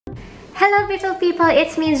Hello beautiful people,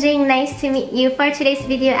 it's me Jing. Nice to meet you. For today's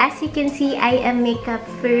video, as you can see, I am makeup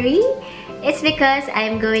free. It's because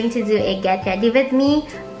I'm going to do a get ready with me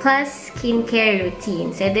plus skincare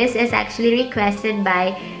routine. So this is actually requested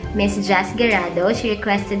by Miss Jas Gerardo. She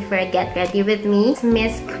requested for a get ready with me.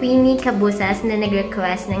 Miss Queenie Cabusas na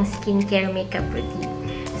nag-request ng skincare makeup routine.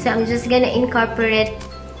 So I'm just gonna incorporate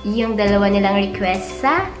yung dalawa nilang request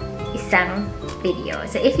sa isang video.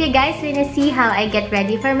 So if you guys wanna see how I get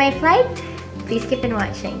ready for my flight, please keep on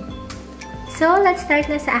watching. So let's start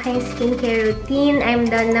na sa aking skincare routine. I'm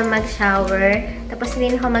done na mag-shower. Tapos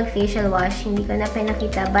rin ako mag-facial wash. Hindi ko na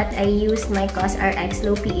pinakita, but I used my COSRX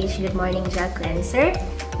Low pH Good Morning Gel Cleanser,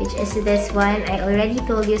 which is this one. I already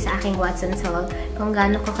told you sa aking Watson's Haul kung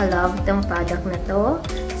gaano ko ka-love tong product na to.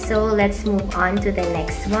 So let's move on to the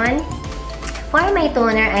next one. For my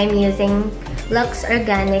toner, I'm using Lux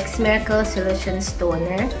Organics Miracle Solutions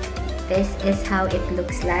Toner. This is how it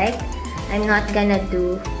looks like. I'm not gonna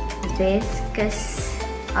do this because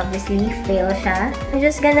obviously fail siya. I'm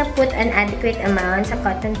just gonna put an adequate amount sa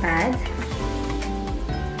cotton pads.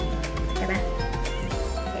 Diba?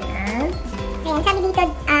 Ayan. Ayan, sabi dito,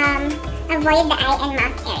 avoid the eye and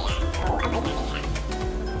mouth area. So, avoid natin siya.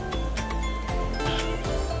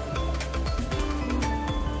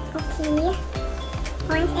 Okay.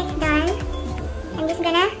 Once it's done, I'm just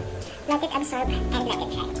gonna let it absorb and let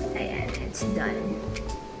it dry. Ayan, it's done.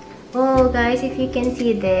 Oh, guys, if you can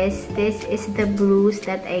see this is the bruise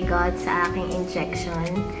that I got sa aking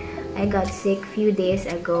injection. I got sick few days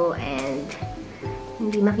ago and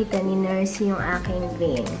hindi makita ni nurse yung aking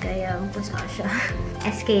vein. Kaya, pusa siya.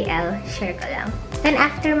 SKL, share ko lang. Then,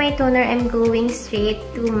 after my toner, I'm going straight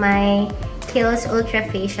to my Kiehl's Ultra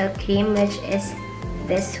Facial Cream, which is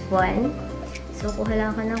this one. So, kuha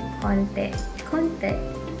lang ako ng konti.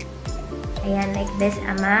 Ayan, like this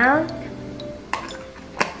amount.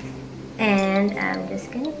 And I'm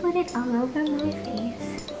just gonna put it all over my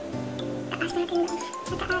face. Taas natin lang.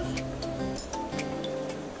 Mataas.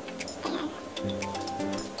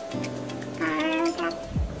 Ayan.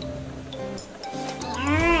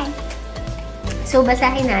 Ayan. So,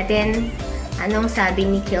 basahin natin anong sabi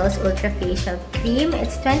ni Kiehl's Ultra Facial Cream.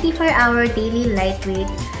 It's 24-hour daily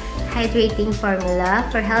lightweight hydrating formula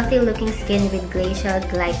for healthy-looking skin with glacial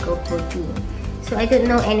glycoprotein. So, I don't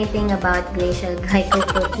know anything about glacial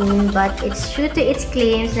glycoprotein, but it's true to its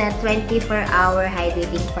claims na 24-hour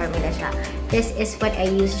hydrating formula siya. This is what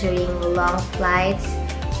I use during long flights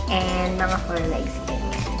and mga four-leg skin.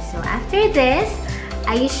 So, after this,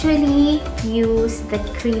 I usually use the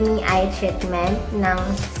creamy eye treatment ng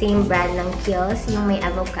same brand ng Kiehl's, yung may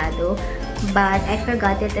avocado, but I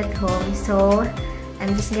forgot it at home. So,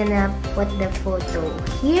 I'm just gonna put the photo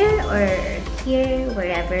here or here,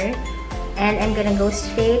 wherever. And I'm gonna go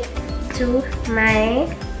straight to my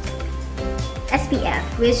SPF,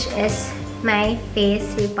 which is my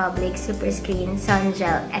Face Republic Super Screen Sun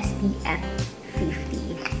Gel SPF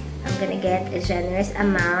 50. I'm gonna get a generous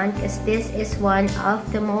amount because this is one of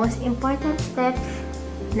the most important steps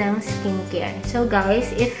ng skincare. So guys,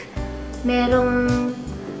 if merong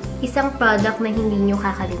isang product na hindi nyo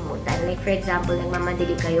kakalimutan, like for example,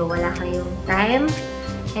 nagmamadali kayo, wala kayong time,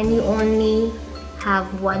 and you only have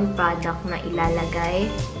one product na ilalagay,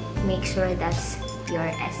 make sure that's your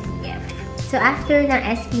SPF. So, after ng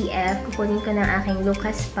SPF, kukunin ko ng aking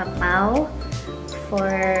Lucas Papaw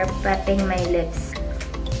for prepping my lips.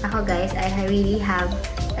 Ako guys, I really have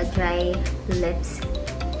a dry lips.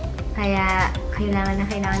 Kaya,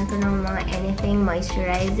 kailangan ko ng mga anything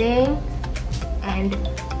moisturizing and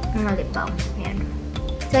mga lip balm. Ayan.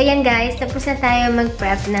 So, ayan guys, tapos na tayo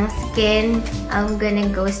mag-prep ng skin. I'm gonna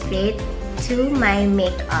go straight to my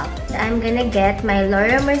makeup. So, I'm gonna get my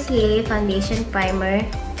Laura Mercier Foundation Primer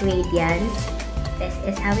Radiance. This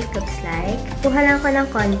is how it looks like. Kuha lang ko ng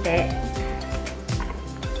konti.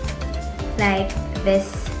 Like this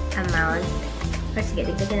amount. First, sige,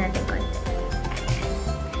 dagdagan natin konti.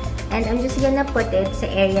 And I'm just gonna put it sa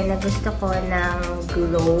area na gusto ko ng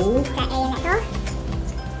glow. Sa area na to.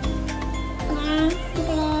 Ayan.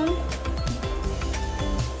 Dito rin.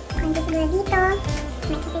 Konti siguro dito.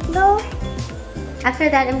 Make it go.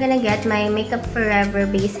 After that, I'm gonna get my Makeup Forever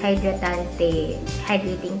Base Hydrating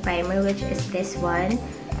Primer, which is this one.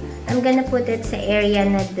 I'm gonna put it sa area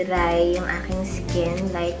na dry yung aking skin,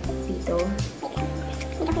 like dito.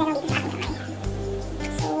 Dito ko lang dito sa aking kamay.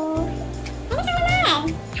 So, ano sa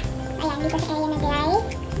naman? Ayan, dito sa area na dry.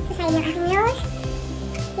 Sa side ng aking nose.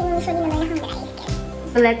 Yung usually naman akong dry skin.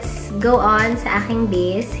 Let's go on sa aking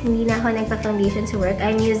base. Hindi na ako nagpa-foundation sa work.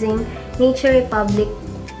 I'm using Nature Republic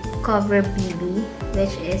Cover BB,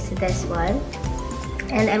 which is this one.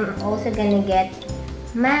 And I'm also gonna get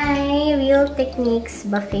my Real Techniques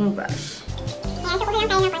buffing brush. Ayan, so kuha lang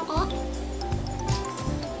tayo ng konti.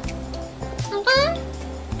 And then,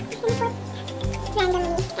 sinipot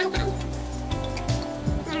randomly, kahit-kahit.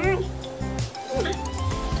 Ayan.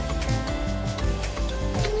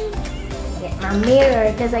 Get my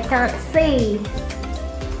mirror because I can't see.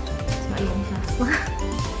 So, ayun siya.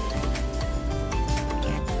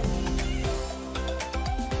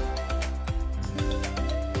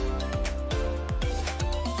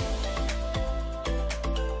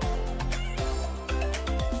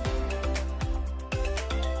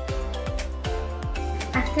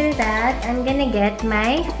 After that, I'm gonna get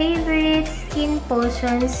my favorite Skin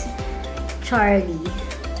Potions Charlie.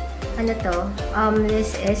 Ano to?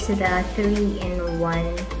 This is the 3-in-1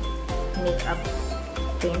 makeup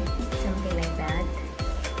tint. Something like that.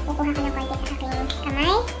 Kukuha ko ng konti sa aking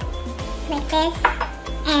kamay. Like this.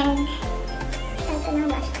 And, saan ko ng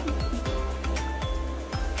blush on.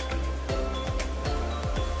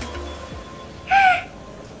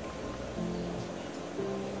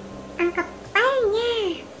 Ang kapal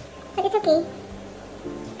niya! But it's okay.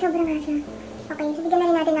 Sobrang nga siya. Okay, so bigyan na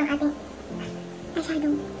rin natin ng ating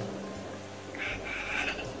eyeshadow.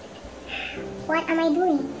 What am I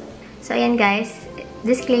doing? So, ayan guys.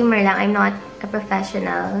 Disclaimer lang, I'm not a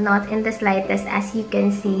professional. Not in the slightest. As you can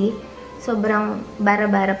see, sobrang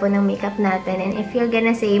bara-bara po ng makeup natin. And if you're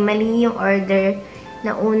gonna say, mali yung order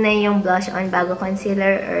na una yung blush on bago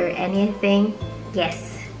concealer or anything,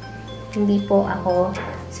 yes. Hindi po ako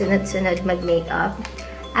sunod-sunod mag-makeup.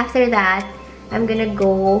 After that, I'm gonna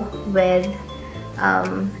go with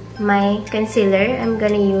my concealer. I'm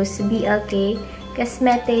gonna use BLK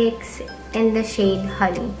Cosmetics in the shade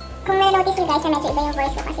Honey. Kung na-notice nyo guys, medyo iba yung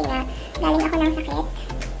voice ko kasi nga galing ako ng sakit.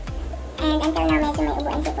 And until now, medyo may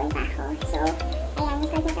ubuan sipon pa ako. So, ayan,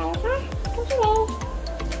 start na tayo sa concealer.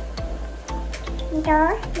 Dito,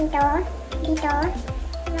 dito, dito.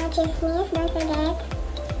 Mga chismis, don't forget.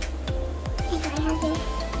 Ito, I have this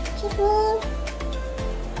chismis.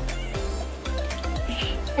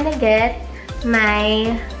 I'm gonna get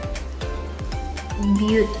my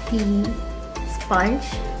beauty sponge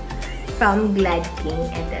from Glad King.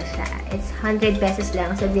 Ito siya. It's 100 pesos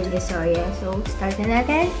lang sa Divisoria. So, start na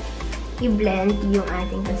natin. I-blend yung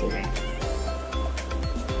ating concealer.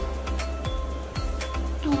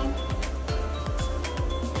 Ayan.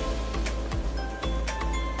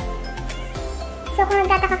 So, kung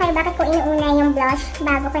nagtataka kayo bakit ko inuuna yung blush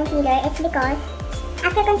bago concealer, it's because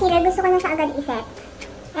after concealer, gusto ko na siya agad i-set.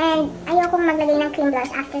 And ayoko maglagay ng cream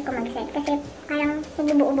blush after ko mag-set kasi parang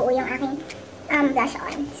nagbubuo-buo yung aking blush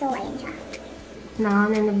on. So, ayan siya. Now,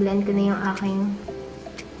 na-blend ko na yung aking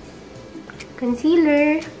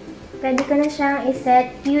concealer. Pwede ko na siyang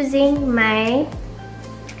i-set using my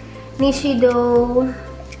Nishido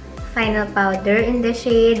Final Powder in the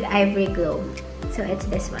shade Ivory Glow. So, it's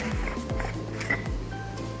this one.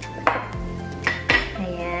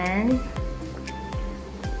 Ayan.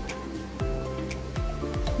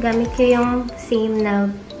 Gamit ko yung same na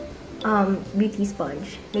beauty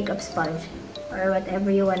sponge, makeup sponge, or whatever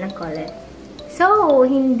you wanna call it. So,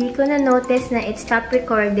 hindi ko na-notice na it stopped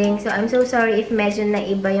recording. So, I'm so sorry if medyo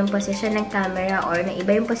naiba yung position ng camera or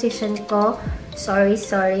naiba yung position ko. Sorry.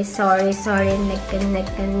 Sorry.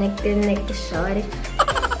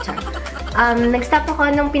 Nag-stop ako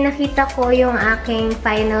nung pinakita ko yung aking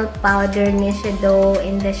final powder Nishido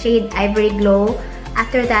in the shade Ivory Glow.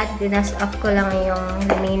 After that, dinas off ko lang yung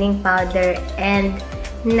remaining powder. And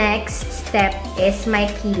next step is my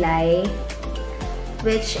kilay,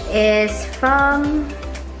 which is from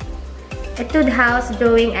Etude House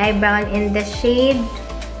Drawing Eyebrow in the shade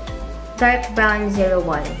Dark Brown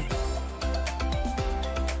 01.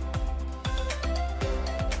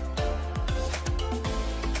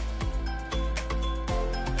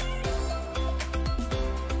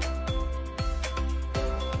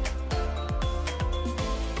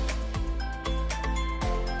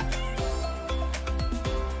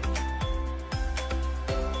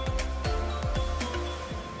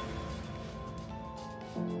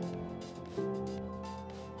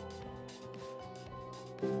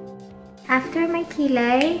 After my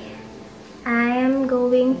kilay, I am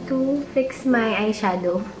going to fix my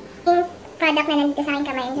eyeshadow. Yung product na nandito sa aking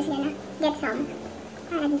kamay, I'm just gonna get some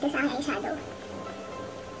para dito sa aking eyeshadow.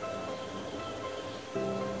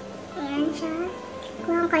 Ayan siya.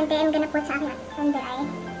 Kung ang konti, I'm gonna put sa aking under eye.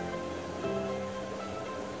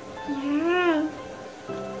 Ayan.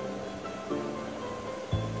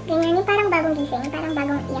 Ganyan, yung parang bagong gising, parang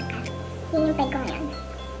bagong iyak ka. Yun yung peg ko ngayon.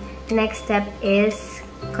 Next step is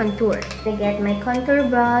contour. I get my contour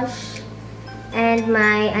brush and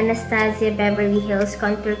my Anastasia Beverly Hills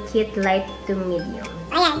Contour Kit Light to Medium.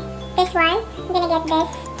 this one, I'm gonna get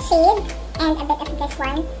this shade and a bit of this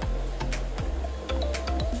one.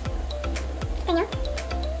 Kita nyo?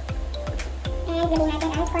 And lagyan natin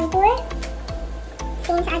ang contour.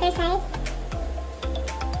 Same sa other side.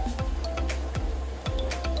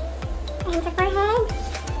 And sa forehead.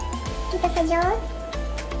 Dito sa jaw.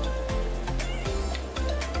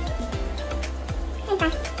 Saan pa?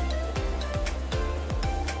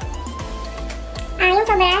 Yung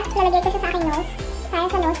sobra, lalagay ko siya sa aking nose. Para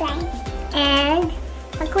sa nose line. And,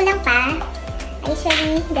 pag kulang pa, I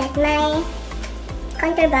usually get my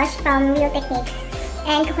contour brush from Real Techniques.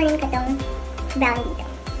 And kukunin ko tong brown dito.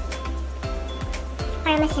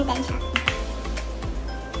 Para mas intense siya.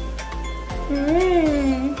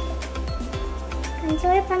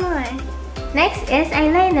 Contour pa more. Next is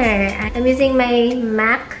eyeliner. I'm using my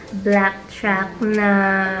MAC Black Track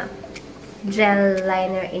na gel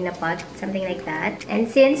liner in a pot, something like that. And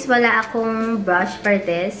since wala akong brush for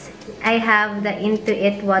this, I have the Into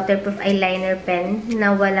It waterproof eyeliner pen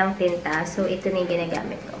na walang tinta. So, ito na yung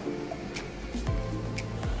ginagamit ko.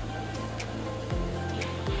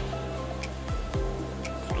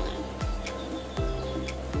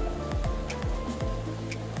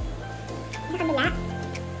 Sa kabila.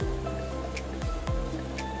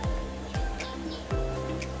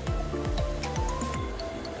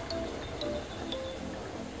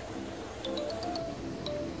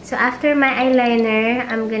 So, after my eyeliner,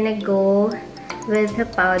 I'm gonna go with the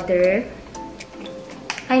powder.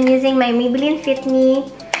 I'm using my Maybelline Fit Me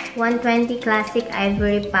 120 Classic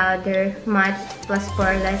Ivory Powder Matte plus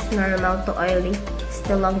Poreless Normal to Oily. It's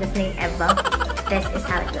the longest name ever. This is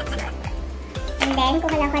how it looks like. And then,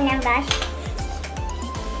 kuha lang ko ng brush.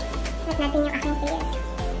 Set natin yung aking face.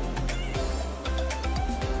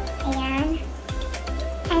 Ayan.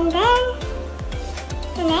 And then,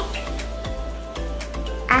 the neck.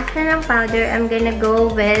 After ng powder, I'm gonna go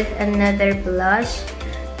with another blush.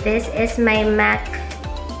 This is my MAC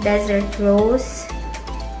Desert Rose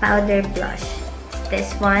Powder Blush. It's this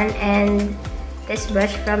one and this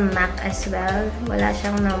brush from MAC as well. Wala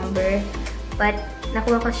siyang number. But,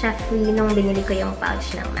 nakuha ko siya free nung binili ko yung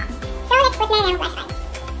pouch ng MAC. So, let's put na yung blush on.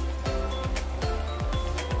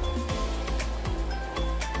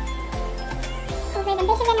 Over the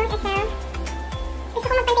base of the nose as well. Gusto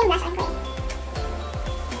ko magpantay yung blush on ko eh.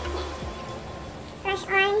 Blush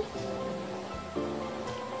on.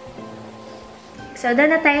 So,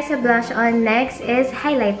 done na tayo sa blush on. Next is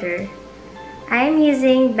highlighter. I'm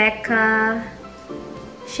using Becca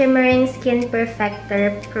Shimmering Skin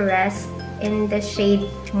Perfector Pressed in the shade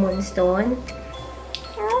Moonstone.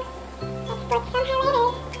 So, let's put some highlighter.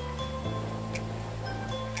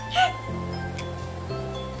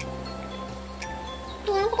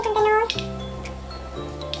 Ayan, sa likod ng nose.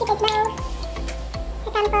 Keep it low. Sa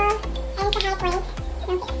temple and sa high point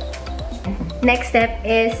ng face. Next step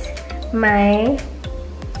is my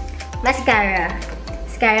mascara.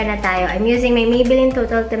 Mascara na tayo. I'm using my Maybelline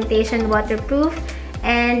Total Temptation Waterproof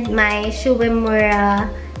and my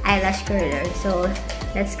Shuwemura eyelash curler. So,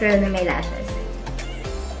 let's curl na my lashes.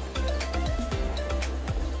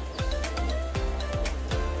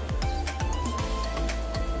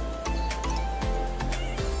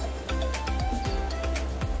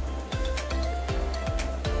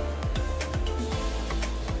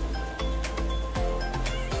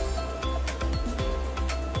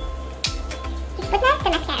 Put na the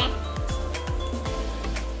mascara.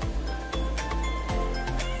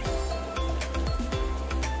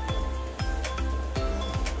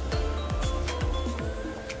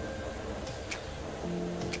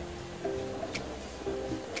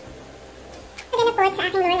 I'm gonna put sa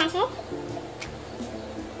aking lower lashes.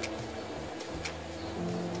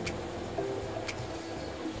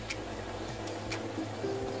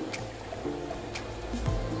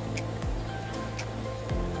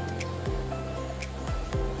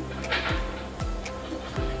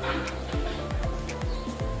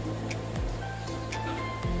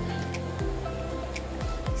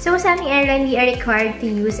 So, sa aming airline, we are required to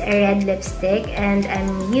use a red lipstick and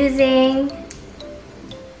I'm using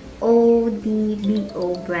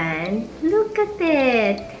ODBO brand. Look at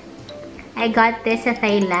it! I got this sa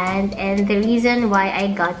Thailand and the reason why I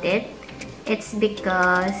got it, it's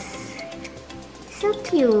because so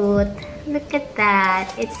cute. Look at that.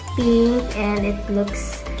 It's pink and it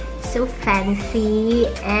looks so fancy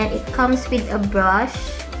and it comes with a brush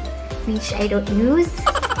which I don't use.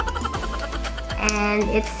 And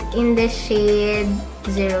it's in the shade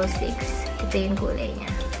 06. Ito yung kulay niya.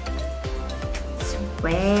 It's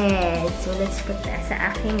red. So, let's put that sa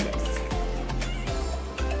aking lips.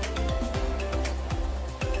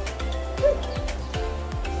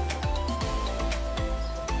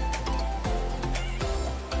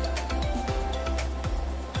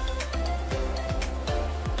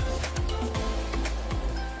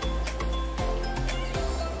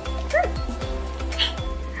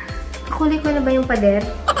 Nahuli ko na ba yung pader?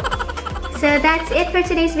 So that's it for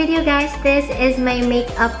today's video, guys. This is my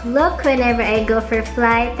makeup look whenever I go for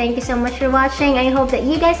flight. Thank you so much for watching. I hope that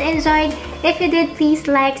you guys enjoyed. If you did, please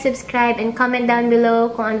like, subscribe, and comment down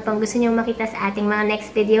below kung ano pang gusto nyo makita sa ating mga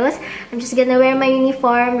next videos. I'm just gonna wear my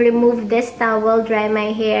uniform, remove this towel, dry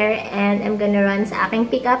my hair, and I'm gonna run sa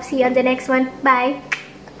aking pickup. See you on the next one. Bye!